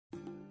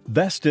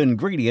Vesta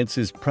Ingredients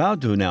is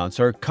proud to announce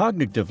our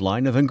cognitive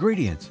line of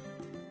ingredients.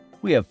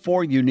 We have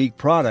 4 unique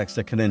products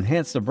that can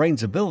enhance the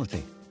brain's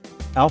ability.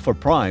 Alpha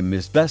Prime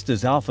is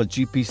Vesta's Alpha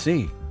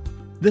GPC.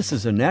 This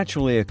is a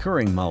naturally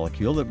occurring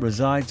molecule that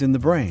resides in the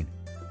brain.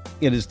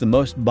 It is the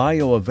most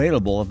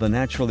bioavailable of the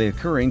naturally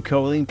occurring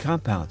choline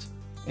compounds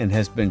and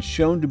has been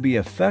shown to be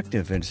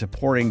effective in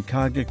supporting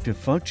cognitive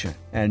function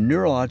and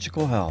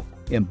neurological health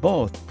in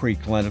both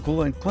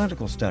preclinical and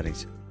clinical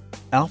studies.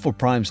 Alpha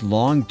Prime's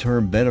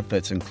long-term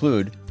benefits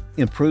include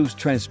improves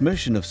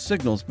transmission of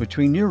signals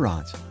between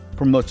neurons,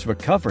 promotes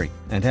recovery,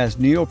 and has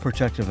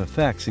neuroprotective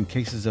effects in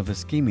cases of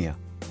ischemia,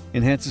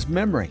 enhances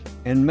memory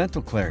and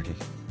mental clarity.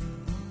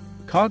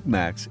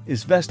 Cogmax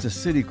is Vesta's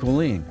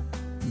citicoline.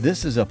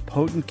 This is a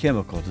potent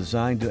chemical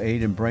designed to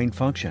aid in brain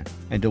function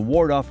and to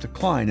ward off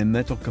decline in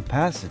mental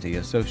capacity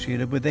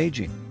associated with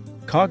aging.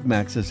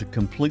 Cogmax is a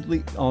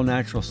completely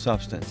all-natural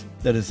substance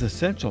that is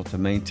essential to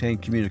maintain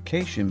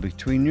communication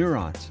between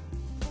neurons.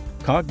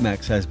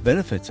 Cogmax has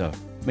benefits of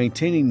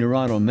maintaining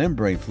neuronal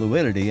membrane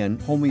fluidity and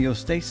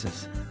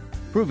homeostasis,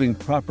 proving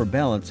proper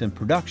balance and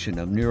production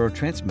of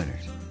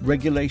neurotransmitters,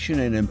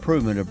 regulation and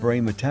improvement of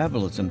brain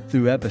metabolism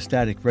through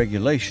epistatic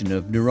regulation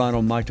of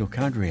neuronal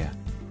mitochondria.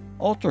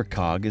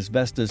 UltraCog is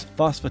Vesta's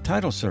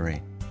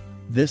phosphatidylserine.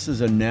 This is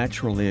a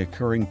naturally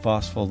occurring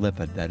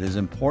phospholipid that is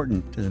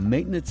important to the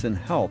maintenance and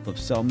health of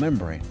cell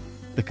membrane.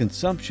 The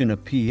consumption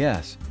of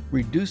PS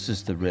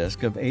reduces the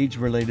risk of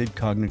age-related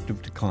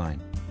cognitive decline.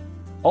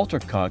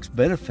 UltraCog's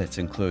benefits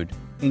include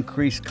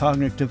increased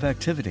cognitive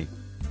activity,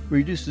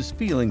 reduces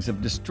feelings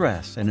of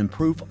distress and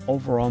improve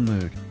overall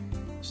mood,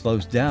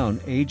 slows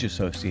down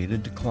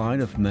age-associated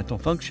decline of mental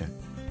function.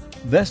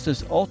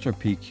 Vesta's Ultra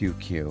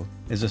PQQ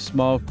is a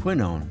small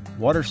quinone,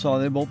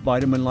 water-soluble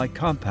vitamin-like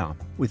compound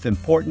with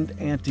important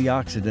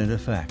antioxidant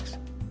effects.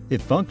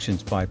 It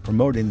functions by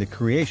promoting the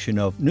creation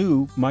of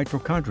new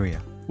mitochondria,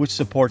 which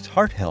supports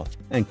heart health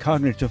and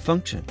cognitive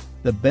function.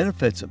 The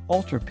benefits of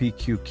Ultra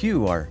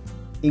PQQ are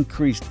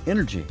increased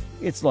energy.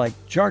 It's like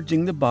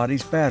charging the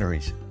body's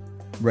batteries.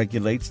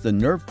 Regulates the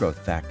nerve growth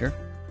factor.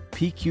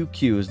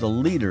 PQQ is the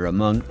leader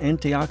among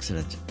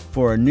antioxidants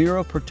for a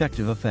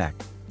neuroprotective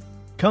effect.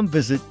 Come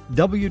visit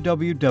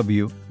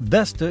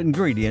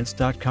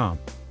www.vestaingredients.com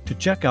to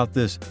check out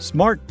this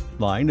smart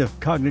line of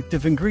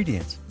cognitive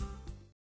ingredients.